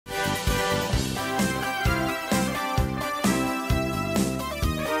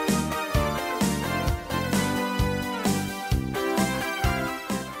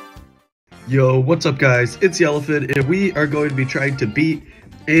Yo, what's up guys? It's the Elephant, and we are going to be trying to beat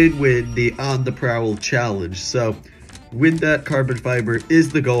and win the On the Prowl challenge. So, win that carbon fiber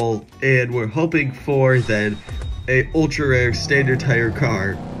is the goal, and we're hoping for then a ultra rare standard tire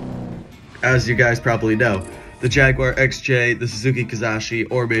car. As you guys probably know, the Jaguar XJ, the Suzuki Kizashi,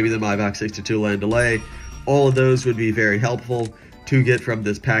 or maybe the Maybach 62 Land Delay, all of those would be very helpful to get from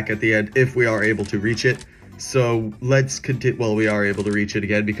this pack at the end if we are able to reach it. So let's continue. Well, we are able to reach it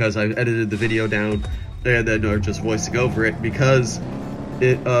again because I've edited the video down and then are just voicing over it because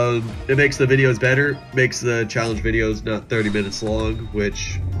it makes the videos better, makes the challenge videos not 30 minutes long,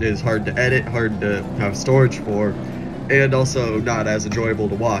 which is hard to edit, hard to have storage for, and also not as enjoyable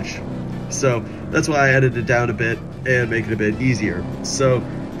to watch. So that's why I edited it down a bit and make it a bit easier. So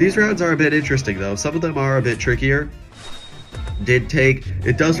these rounds are a bit interesting though. Some of them are a bit trickier.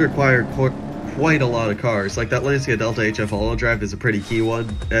 It does require quite a lot of cars. Like that Lancia Delta HF all-wheel drive is a pretty key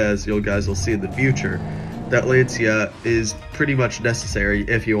one, as you guys will see in the future. That Lancia is pretty much necessary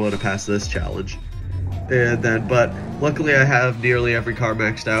if you want to pass this challenge. And then, but luckily I have nearly every car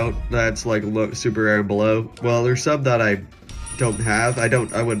maxed out. That's like super rare and below. Well, there's some that I don't have.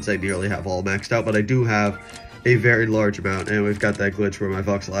 I wouldn't say nearly have all maxed out, but I do have a very large amount. And we've got that glitch where my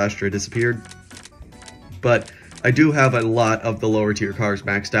Vauxhall Astra disappeared. But I do have a lot of the lower tier cars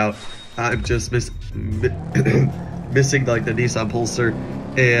maxed out. I'm just missing like the Nissan Pulsar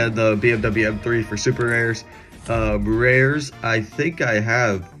and the BMW M3 for super rares. Rares, I think I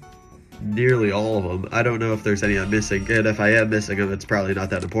have nearly all of them. I don't know if there's any I'm missing, and if I am missing them, it's probably not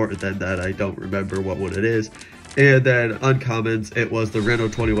that important then that I don't remember what one it is. And then uncommons, it was the Renault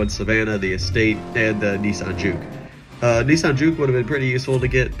 21 Savannah, the Estate, and the Nissan Juke. Nissan Juke would have been pretty useful to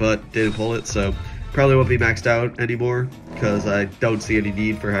get, but didn't pull it, so probably won't be maxed out anymore because I don't see any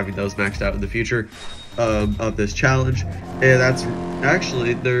need for having those maxed out in the future of this challenge. And that's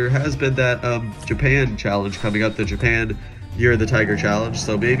actually, there has been that Japan challenge coming up, the Japan Year of the Tiger challenge,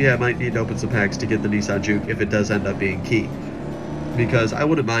 so maybe I might need to open some packs to get the Nissan Juke if it does end up being key, because I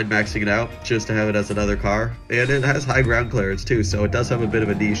wouldn't mind maxing it out just to have it as another car. And it has high ground clearance too, so it does have a bit of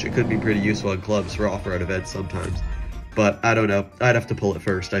a niche. It could be pretty useful in clubs for off-road events sometimes, but I don't know. I'd have to pull it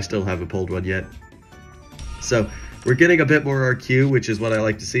first. I still haven't pulled one yet. So we're getting a bit more RQ, which is what I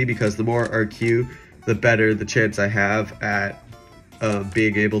like to see, because the more RQ, the better the chance I have at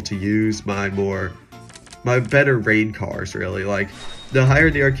being able to use my better rain cars, really. Like, the higher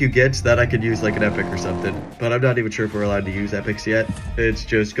the RQ gets, that I could use like an Epic or something. But I'm not even sure if we're allowed to use Epics yet. It's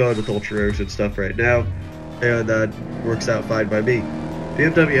just going with Ultra Rares and stuff right now, and that works out fine by me.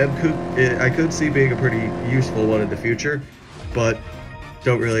 BMW M Coupe, I could see being a pretty useful one in the future, but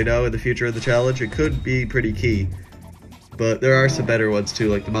don't really know in the future of the challenge. It could be pretty key, but there are some better ones too,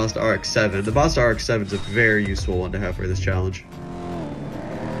 like the Mazda RX-7. The Mazda RX-7 is a very useful one to have for this challenge.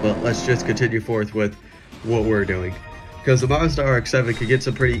 But let's just continue forth with what we're doing, because the Mazda RX-7 can get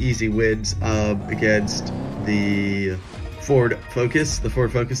some pretty easy wins against the Ford Focus. The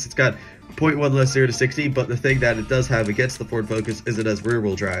Ford Focus, it's got 0.1 less 0 to 60, but the thing that it does have against the Ford Focus is it has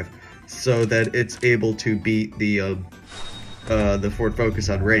rear-wheel drive, so that it's able to beat the Ford Focus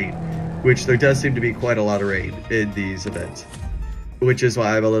on rain, which there does seem to be quite a lot of rain in these events, which is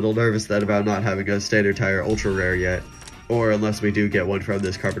why I'm a little nervous then about not having a standard tire ultra rare yet, or unless we do get one from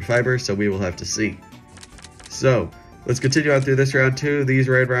this carbon fiber, so we will have to see. So let's continue on through this round too. These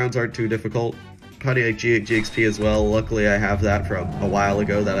raid rounds aren't too difficult. Pontiac G8 GXP as well. Luckily I have that from a while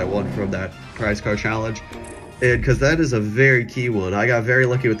ago that I won from that prize car challenge. And because that is a very key one. I got very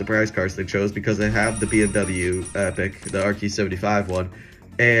lucky with the prize cars they chose, because I have the BMW Epic, the RQ75 one,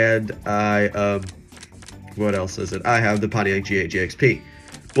 and what else is it? I have the Pontiac G8 GXP,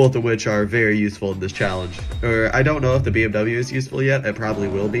 both of which are very useful in this challenge. Or I don't know if the BMW is useful yet. It probably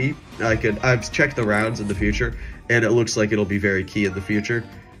will be. I've checked the rounds in the future, and it looks like it'll be very key in the future,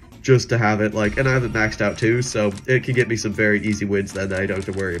 just to have it like, and I have it maxed out too, so it can get me some very easy wins then that I don't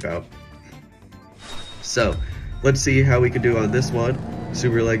have to worry about. So let's see how we can do on this one.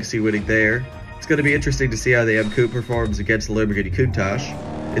 Super Legacy winning there. It's going to be interesting to see how the M Coupe performs against the Lamborghini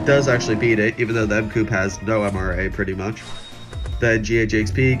Countach. It does actually beat it, even though the M Coupe has no MRA pretty much. Then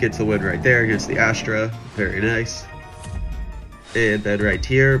GHXP gets the win right there against the Astra. Very nice. And then right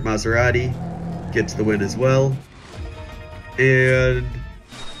here, Maserati gets the win as well. And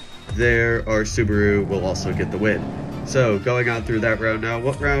there, our Subaru will also get the win. So, going on through that round now.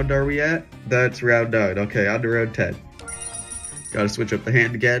 What round are we at? That's round 9. Okay, on to round 10. Gotta switch up the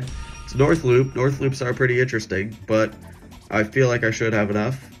hand again. It's North Loop. North Loops are pretty interesting, but I feel like I should have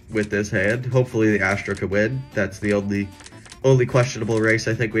enough with this hand. Hopefully the Astra could win. That's the only only questionable race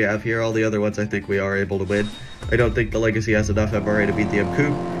I think we have here. All the other ones I think we are able to win. I don't think the Legacy has enough MRA to beat the M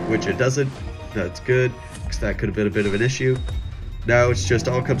Coupe, which it doesn't. That's good, because that could have been a bit of an issue. Now it's just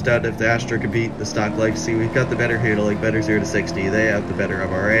all comes down to if the Astra can beat the stock Legacy. We've got the better handling, better 0 to 60. They have the better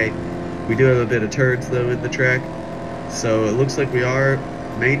MRA. We do have a bit of turns though in the track, so it looks like we are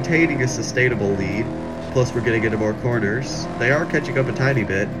maintaining a sustainable lead. Plus we're getting into more corners. They are catching up a tiny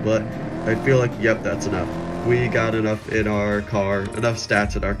bit, but I feel like, yep, that's enough. We got enough in our car, enough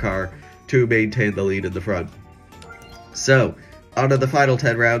stats in our car to maintain the lead in the front. So, on to the final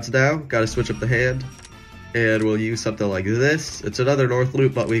 10 rounds now. Gotta switch up the hand. And we'll use something like this. It's another North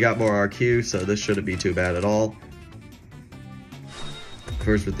Loop, but we got more RQ, so this shouldn't be too bad at all.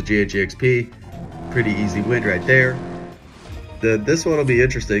 First with the GHGXP. Pretty easy win right there. This one will be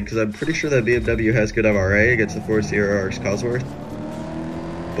interesting, because I'm pretty sure that BMW has good MRA against the Ford Sierra RX Cosworth.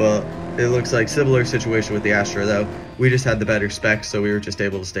 But it looks like similar situation with the Astra, though. We just had the better specs, so we were just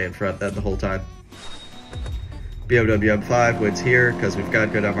able to stay in front then the whole time. BMW M5 wins here, because we've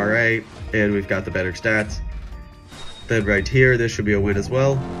got good MRA, and we've got the better stats. Then right here, this should be a win as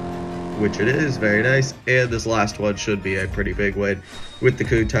well, which it is, very nice. And this last one should be a pretty big win, with the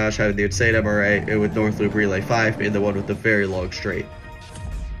Countach having the insane MRA, and with North Loop Relay 5 being the one with the very long straight.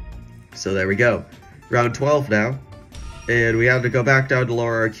 So there we go. Round 12 now. And we have to go back down to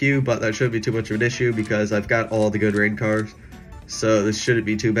lower RQ, but that shouldn't be too much of an issue, because I've got all the good rain cars. So this shouldn't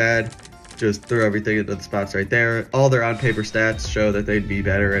be too bad. Just throw everything into the spots right there. All their on-paper stats show that they'd be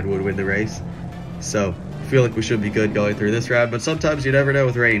better and would win the race. So, I feel like we should be good going through this round, but sometimes you never know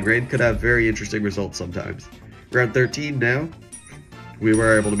with rain. Rain could have very interesting results sometimes. Round 13 now. We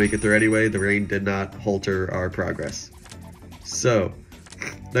were able to make it through anyway. The rain did not halter our progress. So,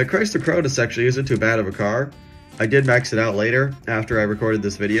 the Chrysler Cronus actually isn't too bad of a car. I did max it out later after I recorded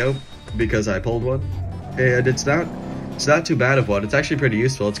this video because I pulled one. And it's not too bad of one. It's actually pretty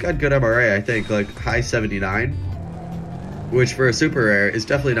useful. It's got good MRA, I think, like high 79, which for a super rare is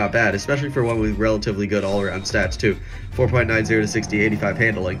definitely not bad, especially for one with relatively good all-around stats too. 4.90 to 60, 85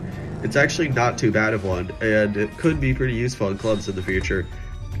 handling. It's actually not too bad of one, and it could be pretty useful in clubs in the future,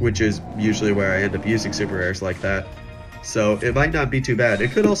 which is usually where I end up using super rares like that. So it might not be too bad.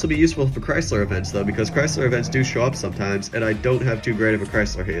 It could also be useful for Chrysler events though, because Chrysler events do show up sometimes, and I don't have too great of a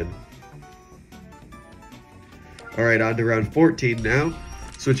Chrysler hand. Alright, on to round 14 now.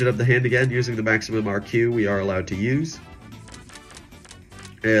 Switching up the hand again, using the maximum RQ we are allowed to use.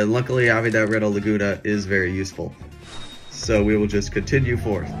 And luckily having that Renault Laguna is very useful. So we will just continue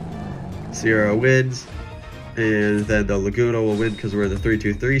forth. Sierra wins, and then the Laguna will win because we're the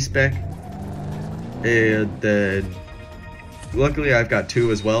 323 spec. And then luckily I've got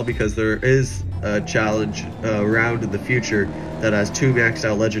 2 as well, because there is a challenge round in the future that has 2 maxed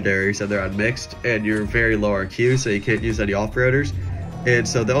out legendaries and they're on mixed, and you're very low RQ, so you can't use any off-roaders. And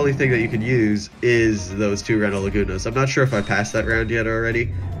so the only thing that you can use is those 2 Renault Lagunas. I'm not sure if I passed that round yet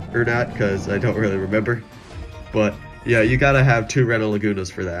already or not, because I don't really remember. But yeah, you gotta have 2 Renault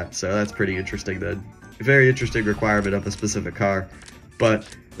Lagunas for that, so that's pretty interesting then. A very interesting requirement of a specific car. But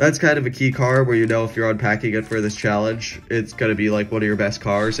that's kind of a key car where you know if you're unpacking it for this challenge, it's gonna be like one of your best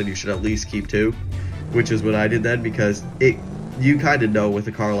cars and you should at least keep 2. Which is what I did then, because you kind of know with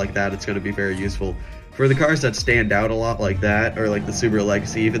a car like that it's going to be very useful. For the cars that stand out a lot like that, or like the Subaru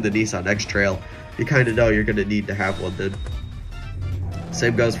Legacy, even the Nissan X-Trail, you kind of know you're going to need to have one then.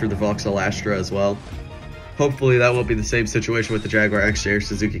 Same goes for the Vauxhall Astra as well. Hopefully that won't be the same situation with the Jaguar XJ or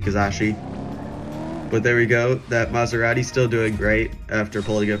Suzuki Kizashi. But there we go, that Maserati's still doing great after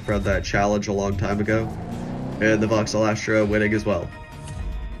pulling it from that challenge a long time ago. And the Vauxhall Astra winning as well.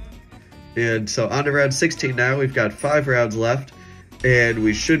 And so on to round 16 now. We've got 5 rounds left, and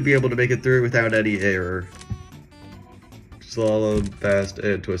we should be able to make it through without any error. Slalom, fast,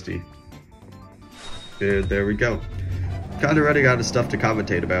 and twisty. And there we go. Kind of running out of stuff to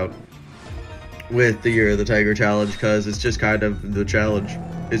commentate about with the Year of the Tiger challenge, because it's just kind of the challenge.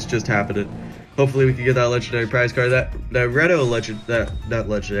 It's just happening. Hopefully we can get that legendary prize card. That Renault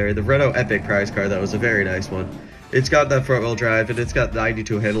the Renault Epic prize card, that was a very nice one. It's got that front wheel drive, and it's got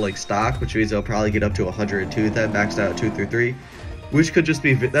 92 handling stock, which means it'll probably get up to 102 then, maxed out at 2 through 3, which could just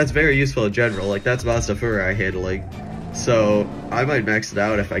be, that's very useful in general. Like, that's Mazda Furai handling. So I might max it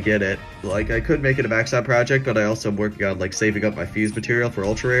out if I get it. Like, I could make it a max out project, but I also am working on like saving up my fuse material for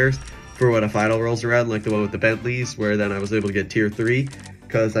ultra rares for when a final rolls around, like the one with the Bentleys, where then I was able to get tier 3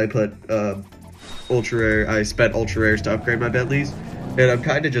 because I put I spent ultra rares to upgrade my Bentleys. And I'm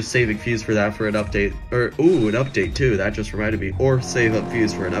kind of just saving fuse for that for an update. Or, ooh, an update too, that just reminded me. Or save up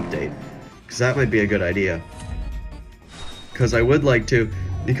fuse for an update, because that might be a good idea. Because I would like to,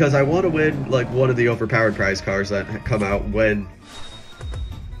 because I want to win like one of the overpowered prize cars that come out when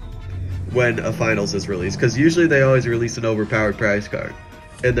a finals is released, because usually they always release an overpowered prize car,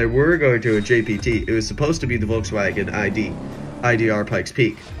 and they were going to a JPT. It was supposed to be the Volkswagen IDR Pikes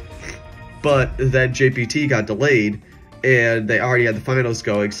Peak, but then JPT got delayed, and they already had the finals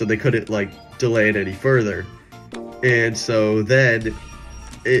going, so they couldn't like delay it any further, and so then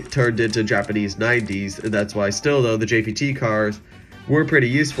it turned into Japanese 90s, and that's why still though the JPT cars were pretty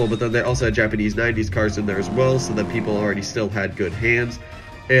useful, but then they also had Japanese 90s cars in there as well, so that people already still had good hands,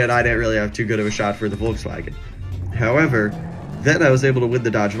 and I didn't really have too good of a shot for the Volkswagen. However, then I was able to win the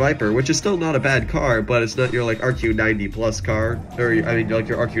Dodge Viper, which is still not a bad car, but it's not your like RQ90 plus car, or I mean like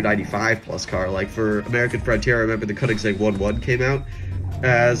your RQ95 plus car. Like for American Frontier, I remember the Koenigsegg 1.1 came out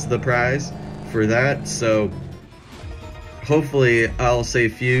as the prize for that, so hopefully I'll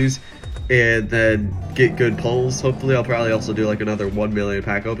save fuse and then get good pulls. Hopefully I'll probably also do like another 1 million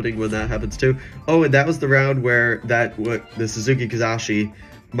pack opening when that happens too. Oh, and that was the round where the Suzuki Kizashi,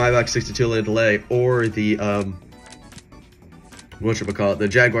 Maybach 62 Landaulet, or the the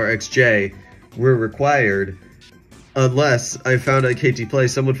Jaguar XJ were required, unless I found at KT Play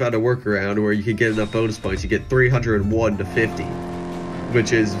someone found a workaround where you could get enough bonus points. You get 301 to 50,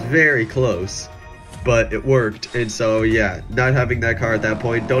 which is very close, but it worked. And so yeah, not having that car at that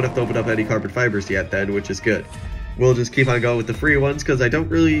point, don't have to open up any carbon fibers yet then, which is good. We'll just keep on going with the free ones, because I don't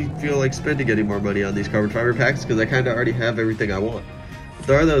really feel like spending any more money on these carbon fiber packs, because I kind of already have everything I want.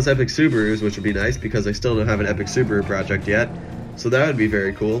 There are those epic Subarus, which would be nice, because I still don't have an epic Subaru project yet, so that would be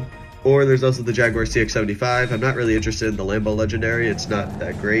very cool. Or there's also the Jaguar CX-75. I'm not really interested in the Lambo Legendary. It's not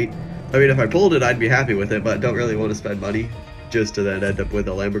that great. I mean, if I pulled it, I'd be happy with it, but I don't really want to spend money just to then end up with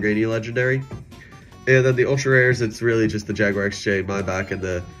a Lamborghini Legendary. And then the Ultra Rares, it's really just the Jaguar XJ, Maybach, and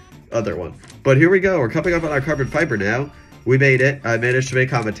the other one. But here we go. We're coming up on our carbon fiber now. We made it. I managed to make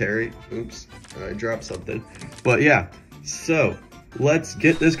commentary. Oops, I dropped something. But yeah, so let's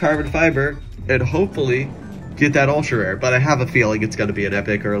get this carbon fiber and hopefully get that ultra rare. But I have a feeling it's going to be an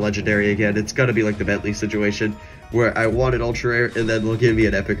epic or a legendary again. It's going to be like the Bentley situation where I want an ultra rare and then they'll give me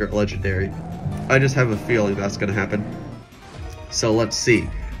an epic or legendary. I just have a feeling that's going to happen. So let's see.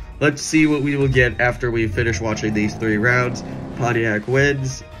 Let's see what we will get after we finish watching these 3 rounds. Pontiac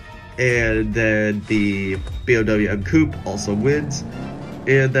wins, and then the BMW M Coupe also wins.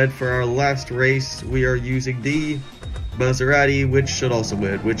 And then for our last race, we are using the Maserati, which should also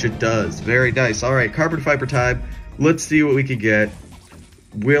win, which it does. Very nice. All right, carbon fiber time. Let's see what we can get.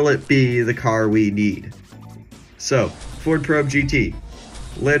 Will it be the car we need? So, Ford Probe GT,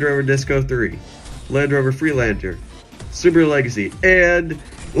 Land Rover Disco 3, Land Rover Freelander, Subaru Legacy, and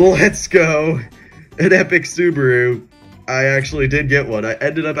let's go, an epic Subaru. I actually did get one. I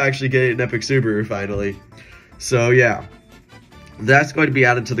ended up actually getting an epic Subaru finally. So yeah, that's going to be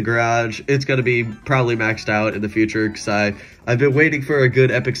added to the garage. It's going to be probably maxed out in the future, because I've been waiting for a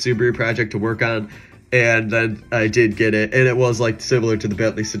good epic Subaru project to work on, and then I did get it, and it was like similar to the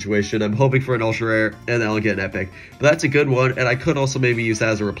Bentley situation. I'm hoping for an ultra rare, and then I'll get an epic. But that's a good one, and I could also maybe use that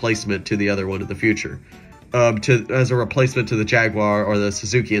as a replacement to the other one in the future. As a replacement to the Jaguar or the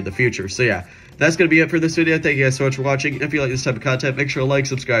Suzuki in the future. So yeah, that's going to be it for this video. Thank you guys so much for watching. If you like this type of content, make sure to like,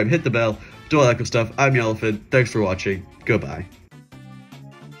 subscribe, hit the bell, do all that good stuff. I'm Yellowfin. Thanks for watching. Goodbye.